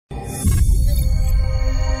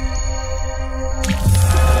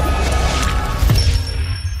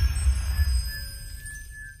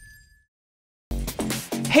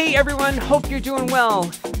Hey everyone, hope you're doing well.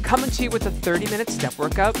 Coming to you with a 30-minute step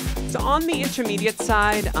workout. It's on the intermediate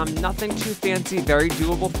side, nothing too fancy, very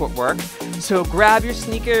doable footwork. So grab your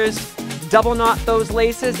sneakers, double knot those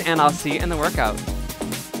laces, and I'll see you in the workout.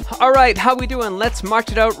 All right, how we doing? Let's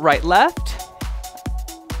march it out right, left.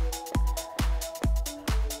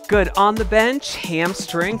 Good, on the bench,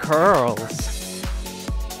 hamstring curls.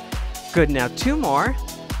 Good, now 2 more.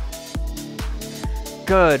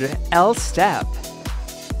 Good, L step.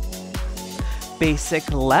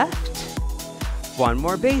 Basic left. 1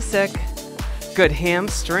 more basic. Good,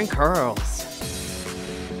 hamstring curls.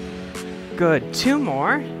 Good, 2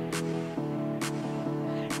 more.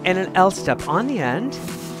 And an L step on the end.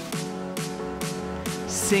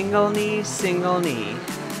 Single knee, single knee.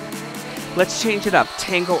 Let's change it up.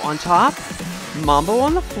 Tango on top, mambo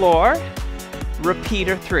on the floor,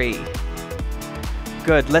 repeater 3.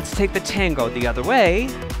 Good, let's take the tango the other way.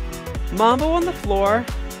 Mambo on the floor,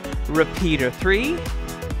 repeater 3.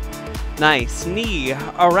 Nice, knee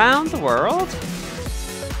around the world.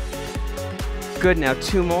 Good, now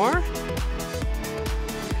 2 more.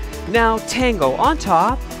 Now tango on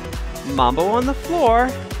top, mambo on the floor,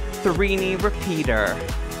 3 knee repeater.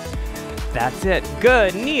 That's it,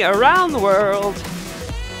 good, knee around the world.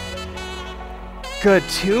 Good,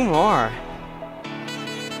 2 more.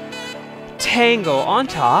 Tango on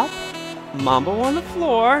top, mambo on the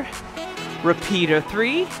floor, repeater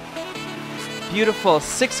 3. Beautiful,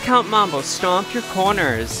 6 count mambo, stomp your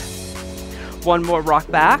corners. 1 more rock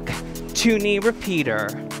back, 2 knee repeater.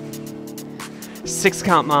 6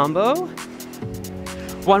 count mambo.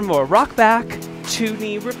 1 more rock back, 2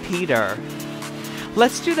 knee repeater.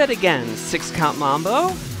 Let's do that again, 6 count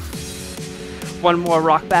mambo. 1 more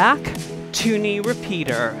rock back, 2 knee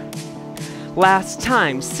repeater. Last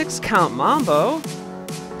time, 6 count mambo.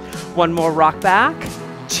 1 more rock back,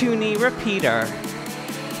 2 knee repeater.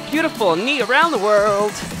 Beautiful, knee around the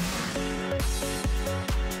world.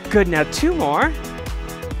 Good, now 2 more.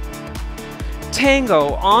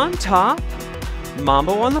 Tango on top,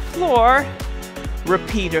 mambo on the floor,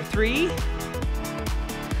 repeater 3.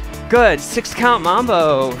 Good, 6 count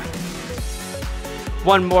mambo.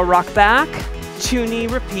 1 more rock back, 2 knee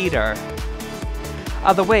repeater.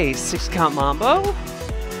 Other way, 6 count mambo.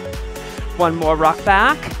 1 more rock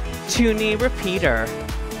back, 2 knee repeater.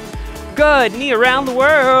 Good, knee around the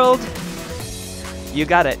world. You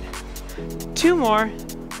got it. 2 more.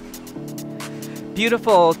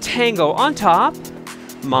 Beautiful, tango on top,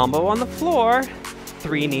 mambo on the floor,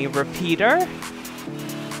 3 knee repeater.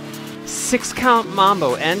 6 count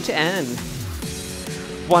mambo end to end.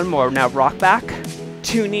 1 more, now rock back,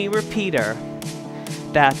 2 knee repeater.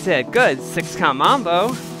 That's it, good, 6 count mambo.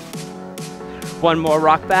 1 more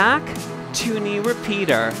rock back, 2 knee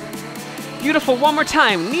repeater. Beautiful, 1 more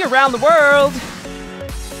time, knee around the world.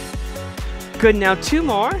 Good, now 2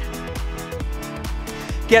 more.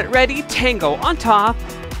 Get ready, tango on top,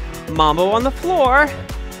 mambo on the floor,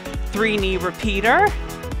 3 knee repeater.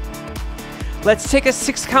 Let's take a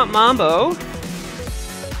 6 count mambo.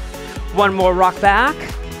 1 more rock back,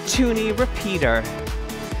 2 knee repeater.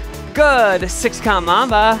 Good, 6 count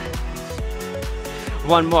mambo.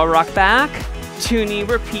 1 more rock back, 2 knee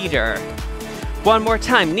repeater. 1 more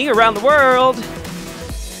time, knee around the world.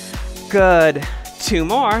 Good, 2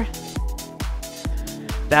 more.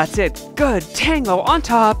 That's it, good, tango on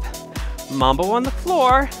top, mambo on the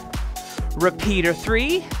floor, repeater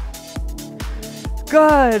 3.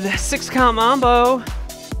 Good, 6 count mambo.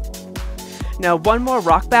 Now 1 more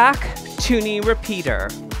rock back, 2 knee repeater.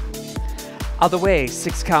 Other way,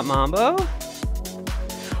 6 count mambo.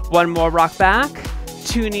 1 more rock back,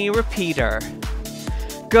 2 knee repeater.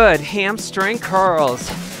 Good, hamstring curls.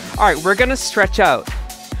 All right, we're gonna stretch out.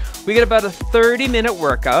 We get about a 30-minute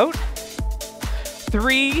workout.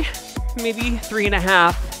 3, maybe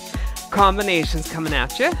 3.5 combinations coming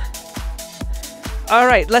at you. All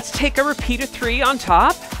right, let's take a repeater 3 on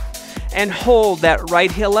top and hold that right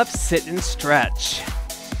heel up, sit and stretch.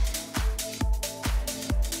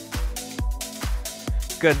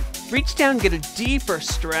 Good, reach down, get a deeper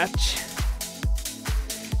stretch.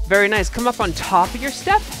 Very nice, come up on top of your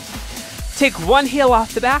step. Take 1 heel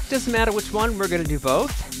off the back, doesn't matter which one, we're gonna do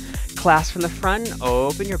both. Clasp from the front,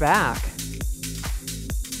 open your back.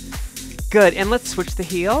 Good, and let's switch the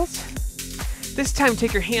heels. This time,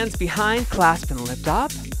 take your hands behind, clasp and lift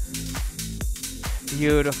up.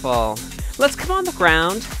 Beautiful. Let's come on the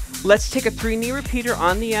ground. Let's take a 3 knee repeater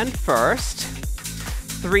on the end first.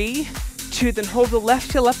 3, 2, then hold the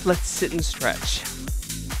left heel up. Let's sit and stretch.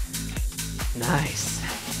 Nice.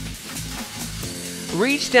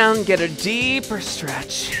 Reach down, get a deeper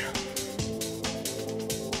stretch.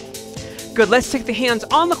 Good, let's take the hands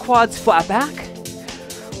on the quads, flat back.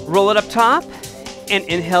 Roll it up top, and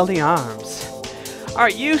inhale the arms. All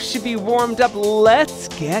right, you should be warmed up. Let's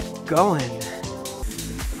get going.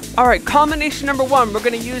 All right, combination number 1, we're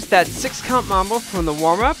gonna use that 6-count mambo from the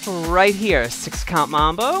warm-up right here. 6-count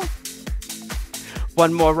mambo.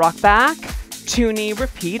 1 more rock back, 2-knee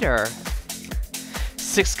repeater.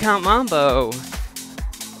 6-count mambo.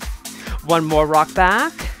 1 more rock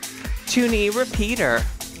back, 2-knee repeater.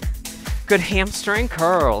 Good hamstring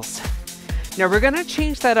curls. Now we're gonna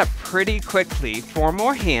change that up pretty quickly. 4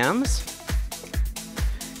 more hams.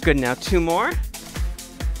 Good, now 2 more.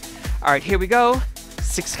 All right, here we go.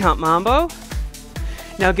 6-count mambo.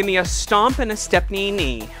 Now give me a stomp and a step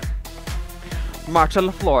knee. March on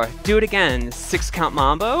the floor. Do it again. 6-count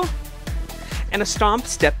mambo. And a stomp,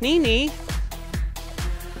 step knee.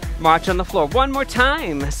 March on the floor. 1 more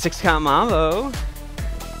time. 6-count mambo.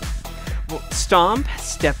 Stomp,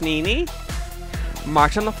 step knee.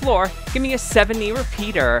 March on the floor. Give me a 7-knee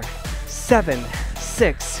repeater. 7,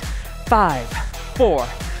 6, 5, 4,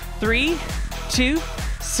 3, 2,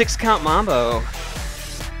 6-count mambo.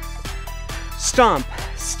 Stomp,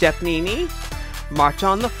 step knee, march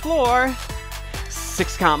on the floor,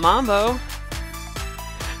 6-count mambo.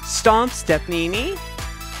 Stomp, step knee,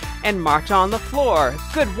 and march on the floor.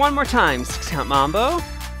 Good, 1 more time, 6-count mambo.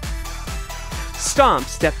 Stomp,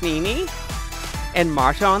 step knee, and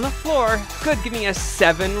march on the floor. Good, give me a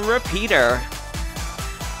 7 repeater.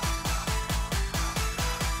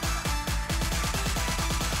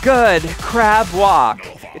 Good, crab walk.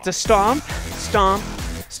 It's a stomp, stomp,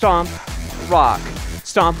 stomp, rock.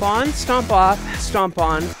 Stomp on, stomp off, stomp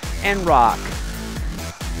on, and rock.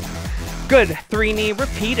 Good, 3-knee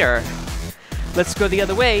repeater. Let's go the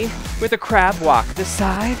other way with a crab walk. This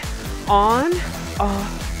side, on,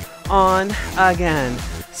 off, on, again.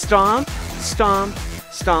 Stomp, stomp,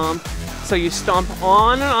 stomp. So you stomp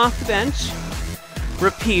on and off the bench.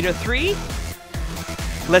 Repeater 3.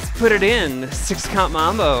 Let's put it in, 6-count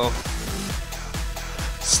mambo.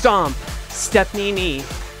 Stomp, step knee.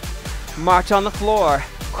 March on the floor,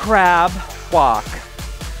 crab walk.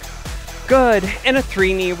 Good, and a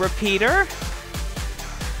 3-knee repeater.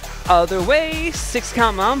 Other way,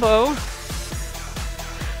 6-count mambo.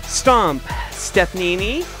 Stomp, step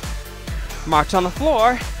knee. March on the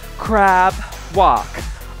floor, crab walk.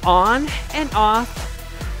 On and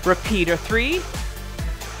off, repeater 3.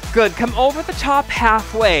 Good, come over the top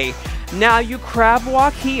halfway. Now you crab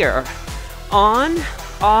walk here. On,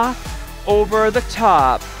 off, over the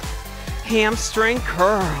top. Hamstring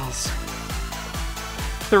curls.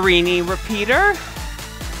 3-knee repeater.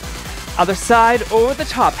 Other side, over the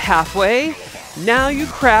top halfway. Now you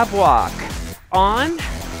crab walk. On,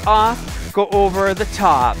 off, go over the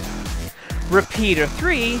top. Repeater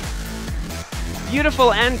 3.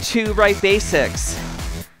 Beautiful, and 2 right basics.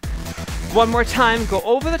 1 more time, go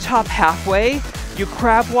over the top halfway. You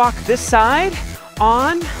crab walk this side.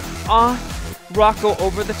 On, off, rock, go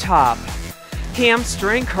over the top.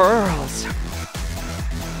 Hamstring curls.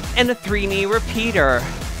 And a 3-knee repeater.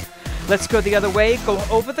 Let's go the other way, go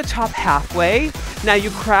over the top halfway. Now you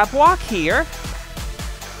crab walk here.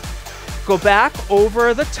 Go back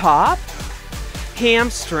over the top.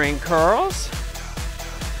 Hamstring curls.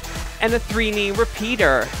 And a 3-knee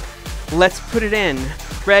repeater. Let's put it in.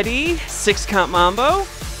 Ready? 6-count mambo.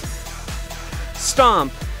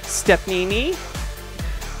 Stomp, step knee.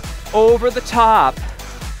 Over the top.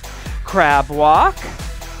 Crab walk.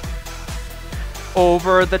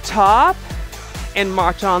 Over the top. And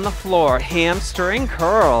march on the floor. Hamstring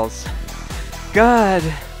curls. Good.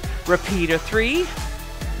 Repeater 3.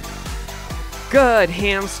 Good.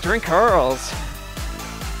 Hamstring curls.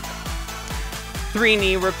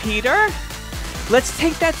 3-knee repeater. Let's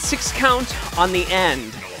take that 6-count on the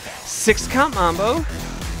end. 6-count mambo.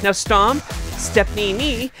 Now stomp, step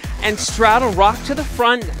knee, and straddle rock to the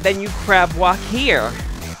front. Then you crab walk here.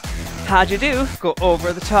 How'd you do? Go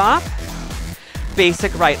over the top.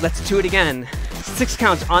 Basic right. Let's do it again.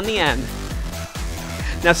 6-count on the end.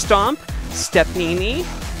 Now stomp, step knee,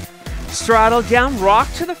 straddle down,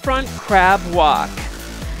 rock to the front, crab walk.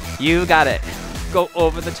 You got it. Go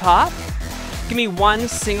over the top. Give me 1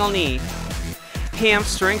 single knee.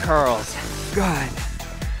 Hamstring curls. Good.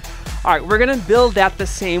 All right, we're gonna build that the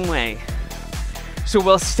same way. So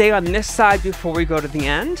we'll stay on this side before we go to the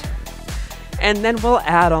end, and then we'll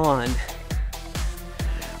add on.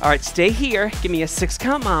 All right, stay here. Give me a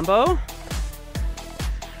 6-count mambo.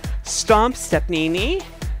 Stomp, step knee.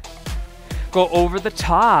 Go over the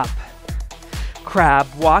top. Crab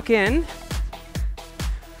walk in.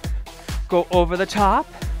 Go over the top.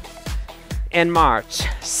 And march.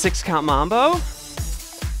 6-count mambo.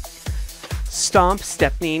 Stomp,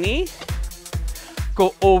 step, knee.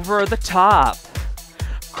 Go over the top.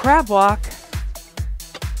 Crab walk.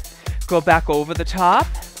 Go back over the top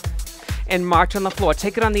and march on the floor.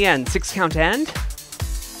 Take it on the end. 6 count end.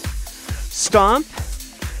 Stomp,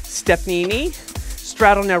 step, knee.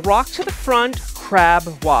 Straddle, now rock to the front, crab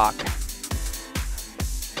walk.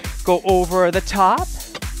 Go over the top.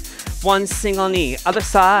 1 single knee. Other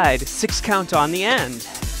side, 6 count on the end.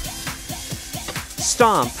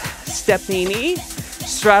 Stomp, step, knee.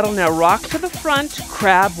 Straddle, now rock to the front,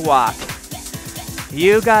 crab walk.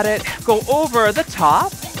 You got it. Go over the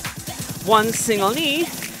top. 1 single knee.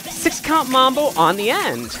 6 count mambo on the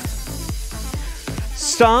end.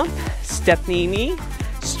 Stomp, step, knee.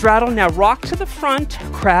 Straddle, now rock to the front,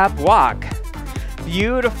 crab walk.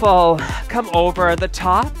 Beautiful. Come over the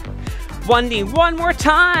top. 1 knee, 1 more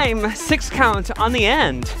time. 6 count on the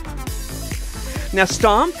end. Now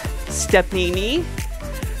stomp, step, knee.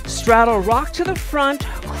 Straddle, rock to the front,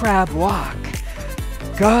 crab walk.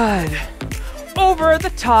 Good. Over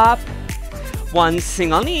the top. 1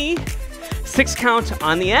 single knee. 6 count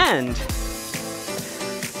on the end.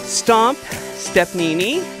 Stomp, step,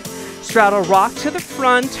 knee. Straddle, rock to the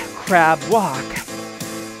front, crab walk.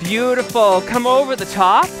 Beautiful. Come over the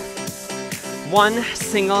top. 1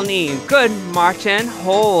 single knee. Good. March in,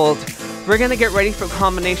 hold. We're gonna get ready for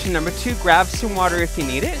combination number 2. Grab some water if you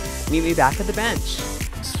need it. Meet me back at the bench.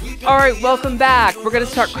 All right, welcome back. We're gonna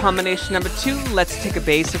start combination number 2. Let's take a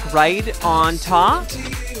basic right on top.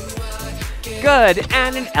 Good,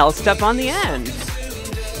 and an L step on the end.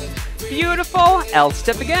 Beautiful, L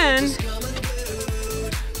step again.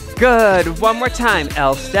 Good, 1 more time,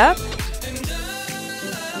 L step.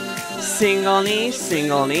 Single knee,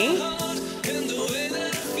 single knee.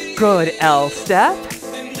 Good, L step.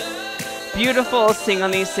 Beautiful, single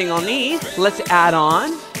knee, single knee. Let's add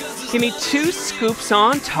on. Give me 2 scoops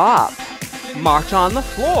on top. March on the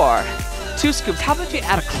floor. 2 scoops, how about you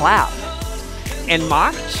add a clap? And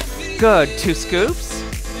march. Good, 2 scoops.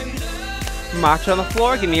 March on the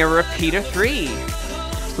floor, give me a repeater 3.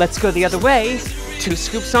 Let's go the other way. 2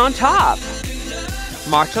 scoops on top.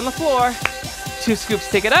 March on the floor. 2 scoops,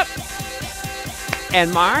 take it up.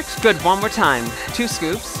 And march. Good, 1 more time. 2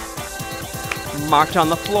 scoops. March on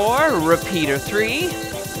the floor, repeater 3.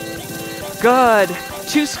 Good.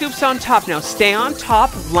 2 scoops on top. Now stay on top,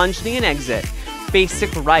 lunge knee and exit.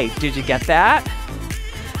 Basic right. Did you get that?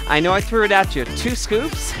 I know I threw it at you. 2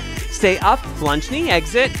 scoops. Stay up, lunge knee,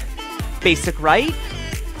 exit. Basic right.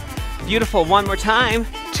 Beautiful. 1 more time.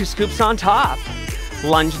 2 scoops on top.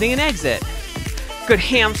 Lunge knee and exit. Good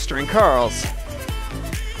hamstring curls.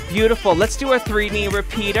 Beautiful. Let's do our 3 knee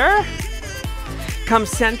repeater. Come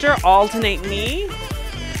center, alternate knee.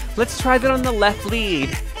 Let's try that on the left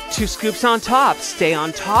lead. 2 scoops on top. Stay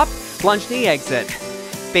on top. Lunge knee, exit.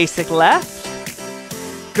 Basic left.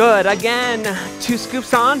 Good. Again. 2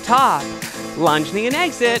 scoops on top. Lunge knee and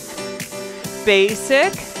exit.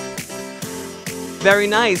 Basic. Very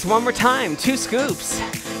nice. 1 more time. 2 scoops.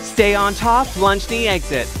 Stay on top. Lunge knee,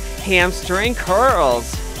 exit. Hamstring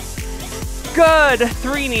curls. Good.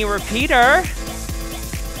 3 knee repeater.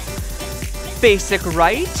 Basic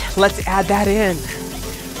right. Let's add that in.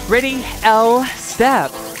 Ready? L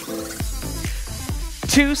step.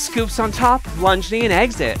 2 scoops on top. Lunge knee and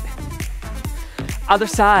exit. Other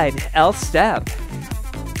side. L step.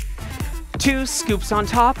 2 scoops on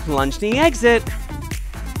top. Lunge knee, exit.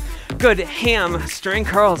 Good. Hamstring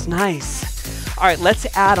curls. Nice. All right, let's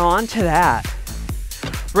add on to that.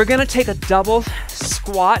 We're gonna take a double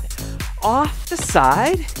squat off the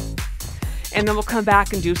side, and then we'll come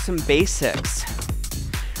back and do some basics.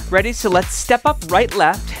 Ready? So let's step up, right,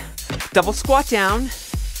 left, double squat down,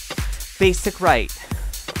 basic right.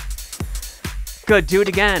 Good, do it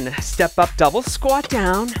again. Step up, double squat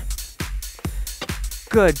down.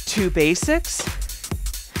 Good, 2 basics.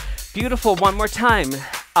 Beautiful, 1 more time.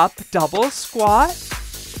 Up, double squat.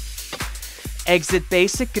 Exit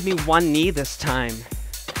basic, give me 1 knee this time.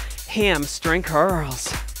 Hamstring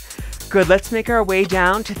curls. Good, let's make our way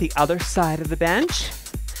down to the other side of the bench.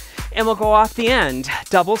 And we'll go off the end.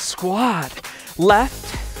 Double squat.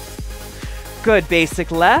 Left. Good,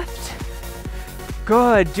 basic left.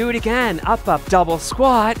 Good, do it again. Up, up, double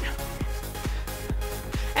squat.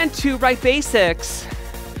 And 2 right basics.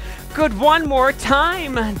 Good, 1 more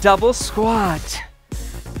time. Double squat.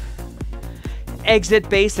 Exit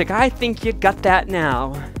basic. I think you got that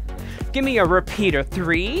now. Give me a repeater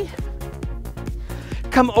 3.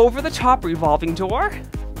 Come over the top, revolving door.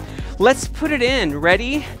 Let's put it in.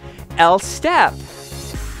 Ready? L step.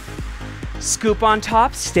 Scoop on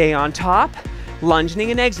top, stay on top. Lunge knee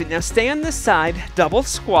and exit. Now stay on this side, double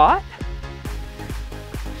squat.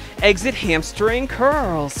 exit hamstring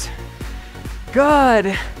curls.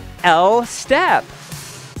 Good. L step.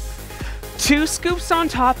 2 scoops on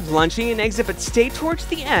top, lunging and exit, but stay towards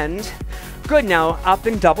the end. Good, now up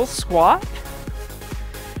and double squat.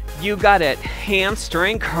 You got it,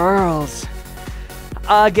 hamstring curls.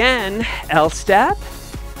 Again, L step.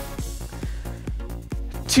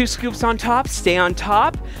 2 scoops on top, stay on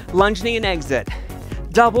top, lunging and exit.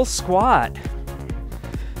 Double squat.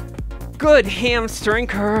 Good, hamstring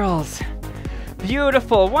curls.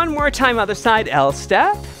 Beautiful, one more time, other side, L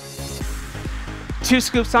step. 2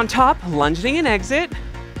 scoops on top, lunging and exit.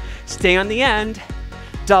 Stay on the end,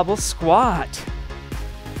 double squat.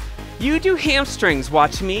 You do hamstrings,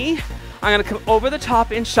 watch me. I'm gonna come over the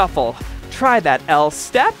top and shuffle. Try that, L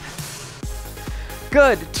step.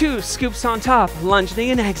 Good, 2 scoops on top,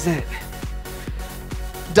 lunging and exit.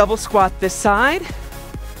 Double squat this side.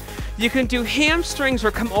 You can do hamstrings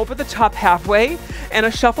or come over the top halfway and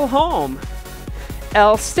a shuffle home.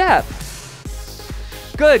 L step.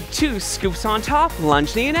 Good, 2 scoops on top,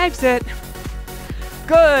 lunging and exit.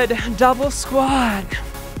 Good, double squat.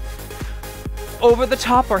 Over the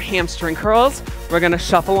top or hamstring curls, we're gonna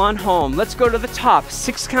shuffle on home. Let's go to the top,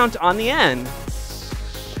 6 count on the end.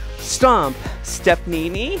 Stomp, step knee,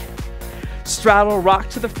 knee. Straddle, rock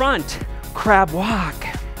to the front, crab walk.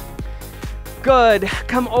 Good,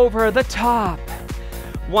 come over the top.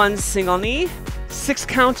 1 single knee, 6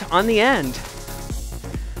 count on the end.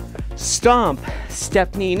 Stomp,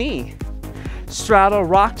 step knee, knee. Straddle,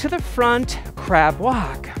 rock to the front, crab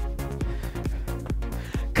walk.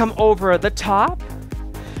 Come over the top.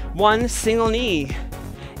 1 single knee,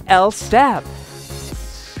 L step.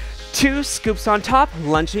 2 scoops on top,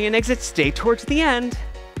 lunging and exit, stay towards the end.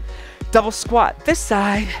 Double squat this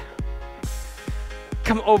side.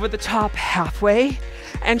 Come over the top halfway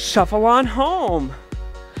and shuffle on home.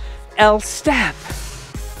 L step.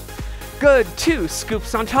 Good, 2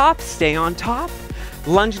 scoops on top, stay on top,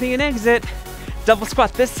 lunging and exit, double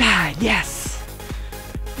squat this side, yes.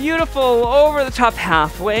 Beautiful, over the top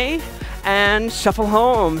halfway, and shuffle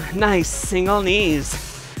home. Nice, single knees.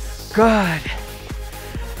 Good.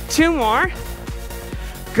 2 more.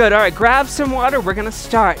 Good, all right, grab some water, we're gonna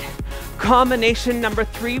start combination number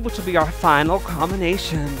 3, which will be our final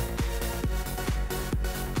combination.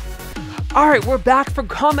 All right, we're back for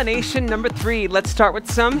combination number 3. Let's start with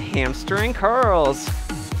some hamstring curls.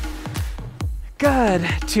 Good,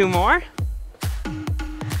 2 more.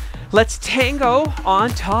 Let's tango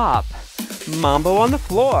on top. Mambo on the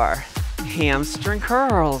floor, hamstring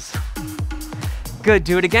curls. Good,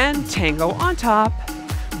 do it again, tango on top.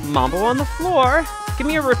 Mambo on the floor, give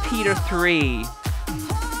me a repeater 3.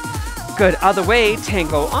 Good, other way,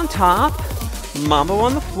 tango on top. Mambo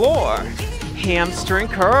on the floor, hamstring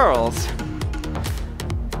curls.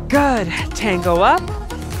 Good, tango up,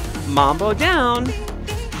 mambo down.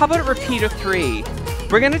 How about a repeater 3?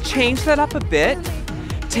 We're gonna change that up a bit.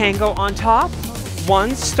 Tango on top,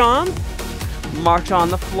 1 stomp, march on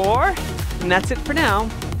the floor, and that's it for now.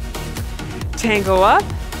 Tango up,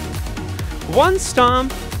 1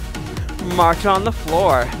 stomp, march on the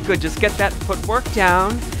floor. Good, just get that footwork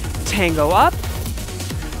down. Tango up,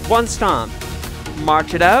 1 stomp,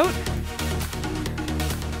 march it out.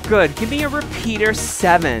 Good, give me a repeater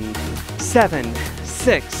 7. 7,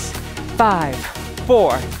 6, 5,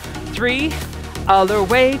 4, 3, other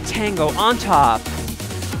way, tango on top.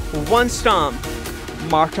 1 stomp,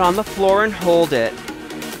 march on the floor and hold it.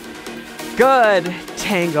 Good,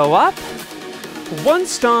 tango up. 1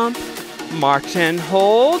 stomp, march and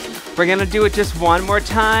hold. We're gonna do it just one more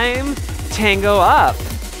time. Tango up.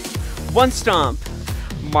 1 stomp,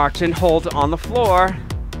 march and hold on the floor.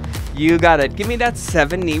 You got it. Give me that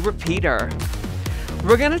 7 knee repeater.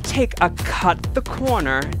 We're gonna take a cut the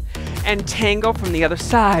corner and tango from the other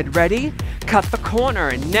side. Ready? Cut the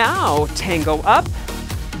corner. Now tango up.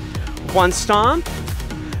 1 stomp.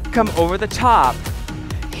 Come over the top.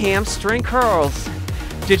 Hamstring curls.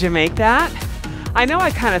 Did you make that? I know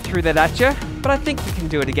I kind of threw that at you, but I think we can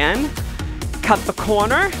do it again. Cut the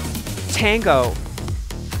corner. Tango.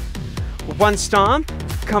 1 stomp.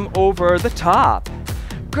 Come over the top.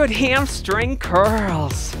 Good, hamstring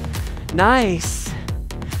curls. Nice.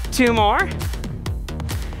 2 more.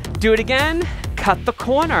 Do it again. Cut the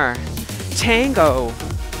corner. Tango.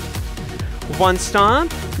 1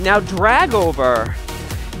 stomp. Now drag over.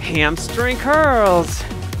 Hamstring curls.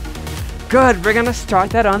 Good, we're gonna start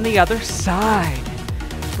that on the other side.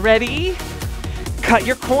 Ready? Cut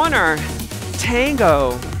your corner.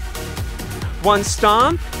 Tango. 1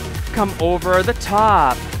 stomp. Come over the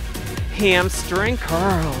top. Hamstring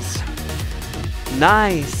curls.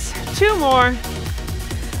 Nice. 2 more.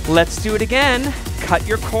 Let's do it again. cut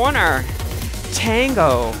your corner.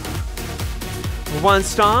 Tango. One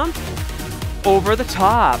stomp, over the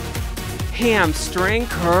top. Hamstring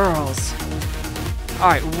curls. All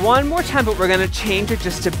right, one more time, but we're gonna change it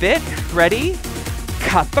just a bit. Ready?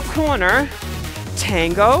 Cut the corner.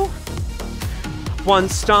 Tango. One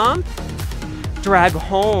stomp, drag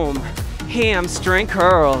home. Hamstring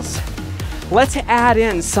curls. Let's add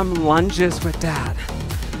in some lunges with that.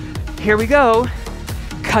 Here we go.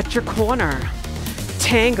 Cut your corner.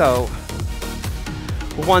 Tango.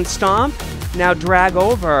 One stomp, now drag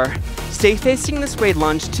over. Stay facing this way,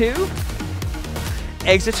 lunge 2.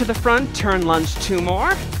 Exit to the front, turn lunge 2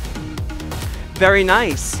 more. Very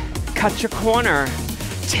nice. Cut your corner.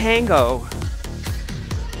 Tango.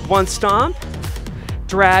 One stomp,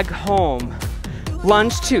 drag home.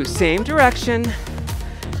 Lunge 2, same direction.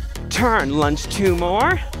 Turn, lunge 2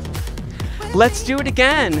 more. Let's do it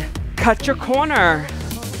again. Cut your corner.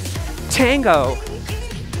 Tango.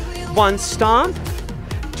 One stomp,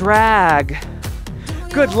 drag.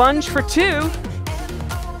 Good, lunge for 2.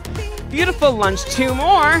 Beautiful, lunge 2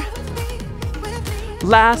 more.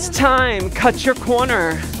 Last time, cut your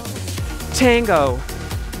corner. Tango.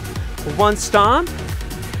 One stomp,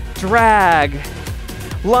 drag.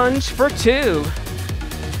 Lunge for 2.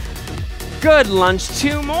 Good, lunge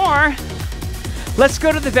 2 more. Let's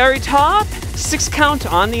go to the very top. 6 count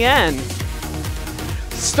on the end.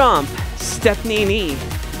 Stomp, step knee, knee.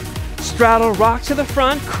 Straddle, rock to the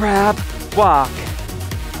front, crab, walk.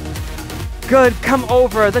 Good, come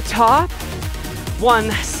over the top. 1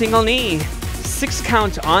 single knee. 6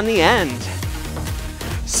 count on the end.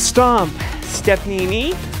 Stomp, step knee,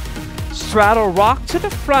 knee. Straddle, rock to the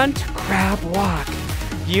front, crab, walk.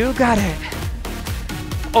 You got it.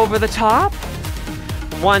 Over the top.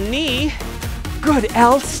 1 knee. Good,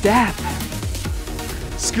 L step.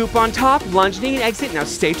 Scoop on top, lunge knee and exit. Now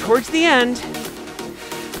stay towards the end.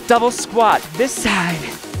 Double squat this side.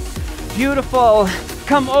 Beautiful.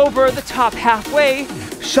 Come over the top halfway.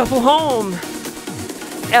 Shuffle home.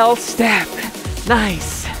 L step.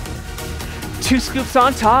 Nice. 2 scoops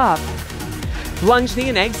on top. Lunge knee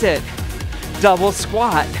and exit. Double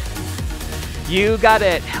squat. You got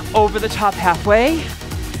it. Over the top halfway.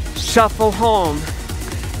 Shuffle home.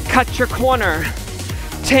 Cut your corner.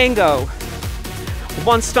 Tango.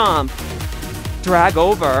 1 stomp. Drag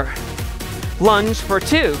over. Lunge for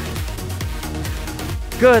 2.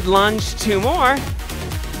 Good, lunge 2 more.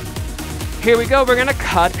 Here we go, we're gonna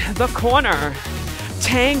cut the corner.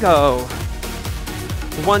 Tango.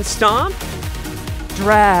 1 stomp.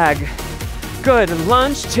 Drag. Good,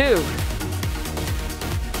 lunge 2.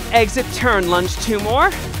 Exit, turn, lunge 2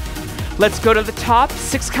 more. Let's go to the top,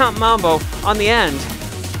 6 count mambo on the end.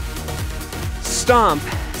 Stomp,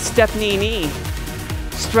 step knee, knee.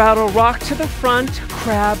 Straddle, rock to the front,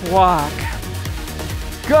 crab walk.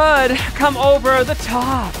 Good, come over the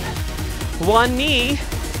top. 1 knee,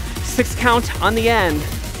 6 count on the end.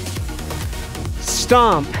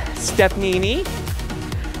 Stomp, step knee, knee.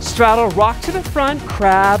 Straddle, rock to the front,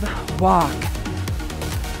 crab walk.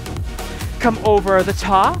 Come over the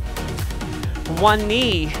top. 1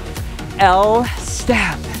 knee, L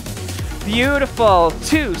step. Beautiful,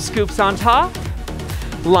 2 scoops on top.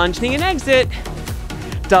 Lunge knee and exit.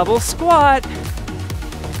 Double squat.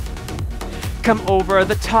 Come over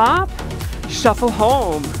the top. Shuffle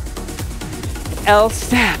home. L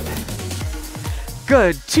step.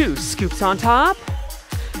 Good, 2 scoops on top.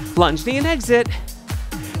 Lunge knee and exit.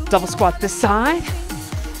 Double squat this side.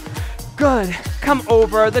 Good, come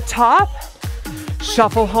over the top.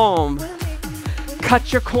 Shuffle home.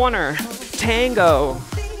 Cut your corner. Tango.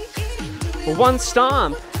 1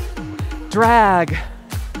 stomp. Drag.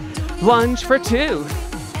 Lunge for 2.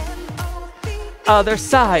 Other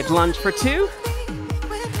side, lunge for 2.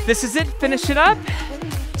 This is it, finish it up.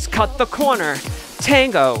 Let's cut the corner.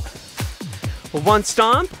 Tango. 1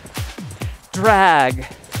 stomp. Drag.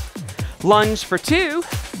 Lunge for 2.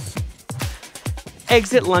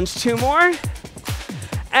 Exit, lunge 2 more.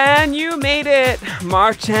 And you made it.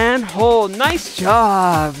 March and hold. Nice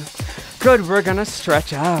job. Good, we're gonna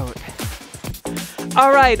stretch out.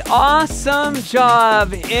 All right, awesome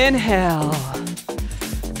job. Inhale.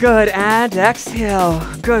 Good, and exhale.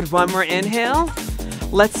 Good, 1 more inhale.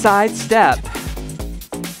 Let's side step.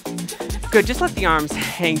 Good, just let the arms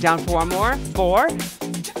hang down for 1 more. 4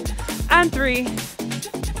 and 3.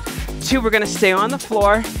 2, we're gonna stay on the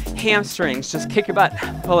floor. Hamstrings, just kick your butt.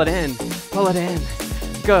 Pull it in, pull it in.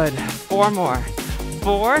 Good, 4 more.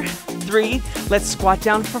 4, 3, let's squat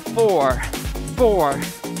down for 4. 4,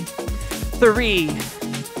 3,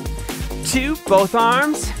 2, both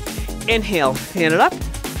arms. Inhale, stand it up.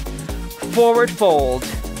 Forward fold.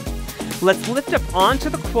 Let's lift up onto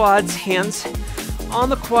the quads, hands on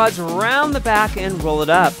the quads, round the back and roll it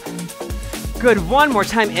up. Good, one more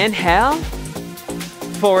time, inhale.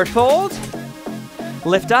 Forward fold,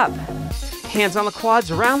 lift up. Hands on the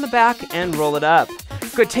quads, round the back and roll it up.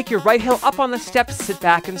 Good, take your right heel up on the steps, sit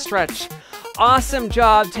back and stretch. Awesome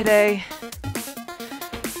job today.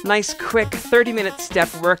 Nice quick 30-minute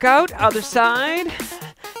step workout. Other side,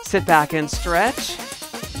 sit back and stretch.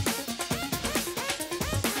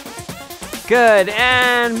 Good,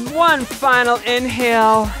 and one final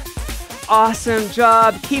inhale. Awesome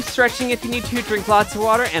job. Keep stretching if you need to. Drink lots of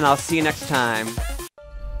water, and I'll see you next time.